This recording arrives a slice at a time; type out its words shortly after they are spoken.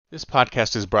This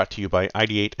podcast is brought to you by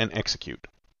Ideate and Execute.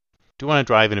 Do you want to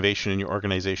drive innovation in your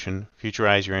organization,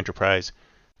 futurize your enterprise,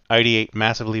 ideate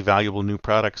massively valuable new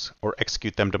products, or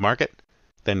execute them to market?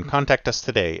 Then contact us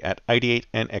today at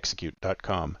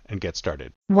ideateandexecute.com and get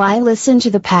started. Why listen to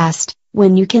the past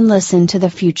when you can listen to the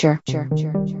future?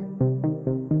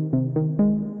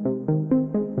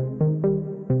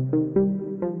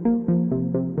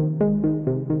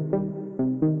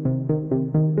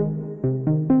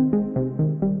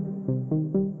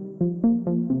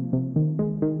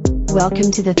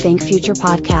 Welcome to the Think Future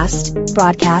podcast,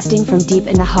 broadcasting from deep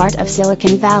in the heart of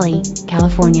Silicon Valley,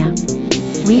 California.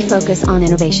 We focus on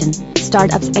innovation,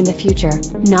 startups, and the future,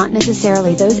 not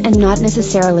necessarily those and not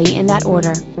necessarily in that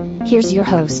order. Here's your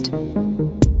host.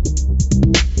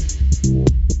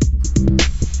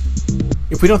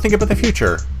 If we don't think about the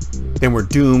future, then we're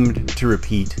doomed to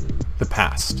repeat the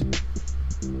past.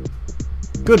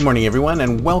 Good morning, everyone,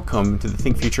 and welcome to the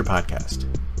Think Future podcast.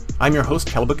 I'm your host,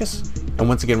 Calabucas, and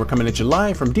once again, we're coming at you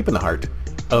live from deep in the heart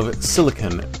of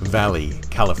Silicon Valley,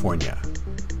 California.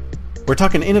 We're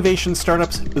talking innovation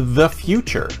startups, the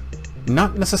future,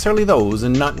 not necessarily those,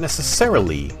 and not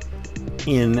necessarily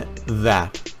in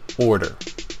that order.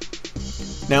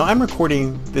 Now, I'm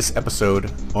recording this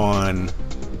episode on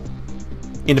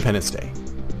Independence Day,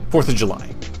 4th of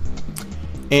July.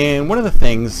 And one of the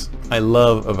things I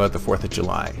love about the 4th of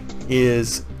July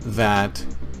is that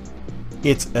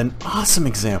it's an awesome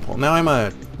example. Now, I'm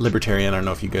a libertarian. I don't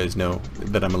know if you guys know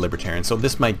that I'm a libertarian, so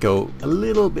this might go a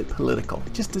little bit political,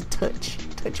 just a touch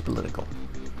political.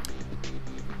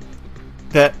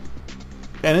 And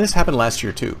this happened last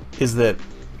year too, is that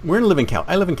I live in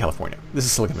California. This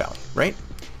is Silicon Valley, right?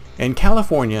 And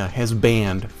California has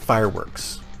banned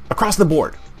fireworks across the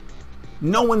board.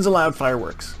 No one's allowed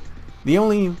fireworks. The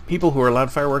only people who are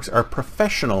allowed fireworks are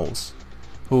professionals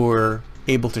who are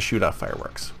able to shoot off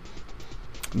fireworks.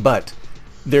 But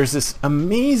there's this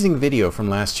amazing video from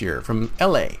last year, from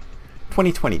LA,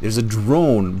 2020. There's a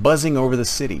drone buzzing over the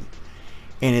city,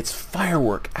 and it's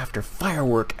firework after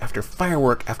firework after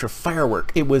firework after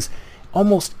firework. It was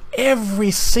almost every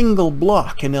single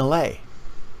block in LA.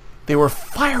 There were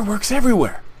fireworks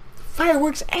everywhere.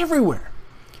 Fireworks everywhere.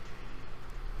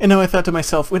 And now I thought to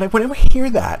myself, whenever I hear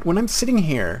that, when I'm sitting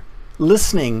here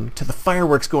listening to the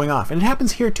fireworks going off, and it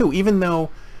happens here too, even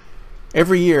though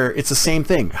every year, it's the same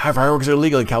thing. Fireworks are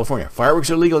illegal in California. Fireworks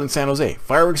are illegal in San Jose.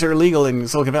 Fireworks are illegal in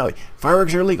Silicon Valley.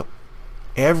 Fireworks are illegal.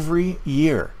 Every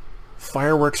year,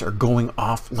 fireworks are going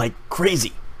off like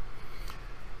crazy.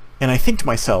 And I think to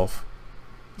myself,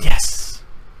 yes.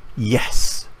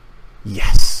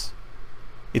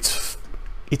 It's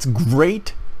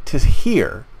great to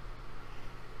hear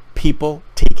people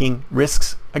taking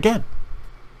risks again.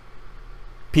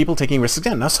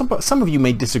 Now, some of you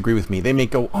may disagree with me. They may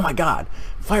go, oh my God,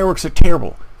 fireworks are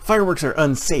terrible. Fireworks are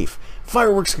unsafe.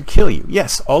 Fireworks could kill you.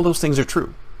 Yes, all those things are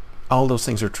true.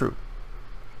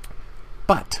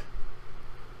 But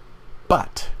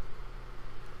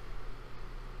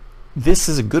this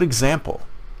is a good example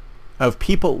of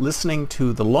people listening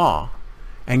to the law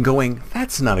and going,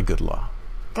 that's not a good law.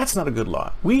 That's not a good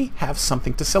law. We have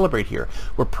something to celebrate here.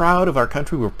 We're proud of our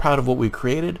country. We're proud of what we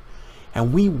created.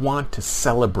 And we want to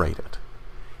celebrate it.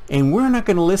 And we're not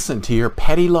going to listen to your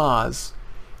petty laws,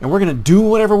 and we're going to do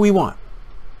whatever we want.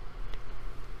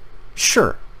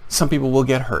 Sure, some people will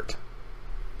get hurt.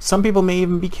 Some people may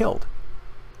even be killed.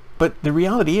 But the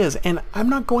reality is, and I'm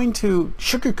not going to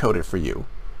sugarcoat it for you,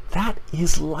 that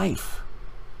is life.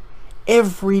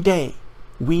 Every day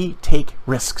we take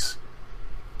risks.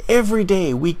 Every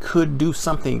day we could do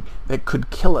something that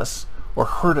could kill us or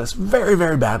hurt us very,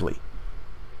 very badly.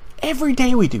 Every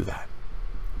day we do that.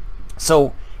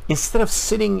 So instead of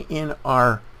sitting in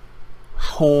our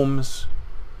homes,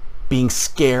 being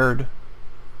scared,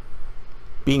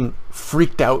 being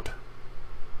freaked out,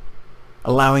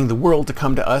 allowing the world to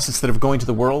come to us instead of going to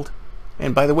the world,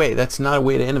 and by the way, that's not a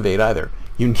way to innovate either.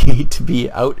 You need to be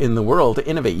out in the world to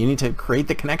innovate. You need to create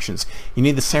the connections. You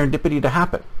need the serendipity to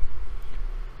happen.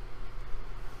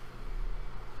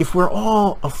 If we're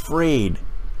all afraid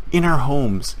in our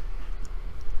homes,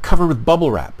 covered with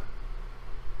bubble wrap,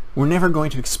 we're never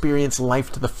going to experience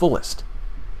life to the fullest.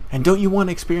 And don't you want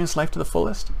to experience life to the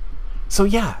fullest? So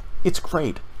yeah, it's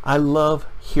great. I love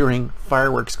hearing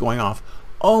fireworks going off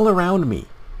all around me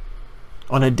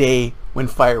on a day when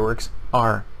fireworks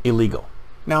are illegal.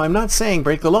 Now, I'm not saying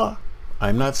break the law.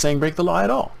 I'm not saying break the law at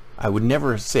all. I would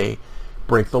never say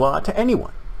break the law to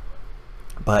anyone.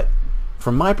 But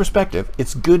from my perspective,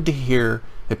 it's good to hear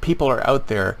that people are out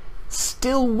there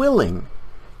still willing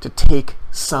to take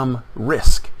some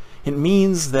risk. It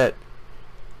means that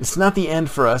it's not the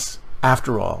end for us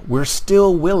After all, we're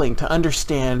still willing to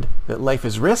understand that life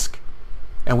is risk,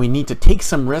 and we need to take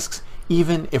some risks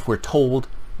even if we're told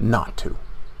not to.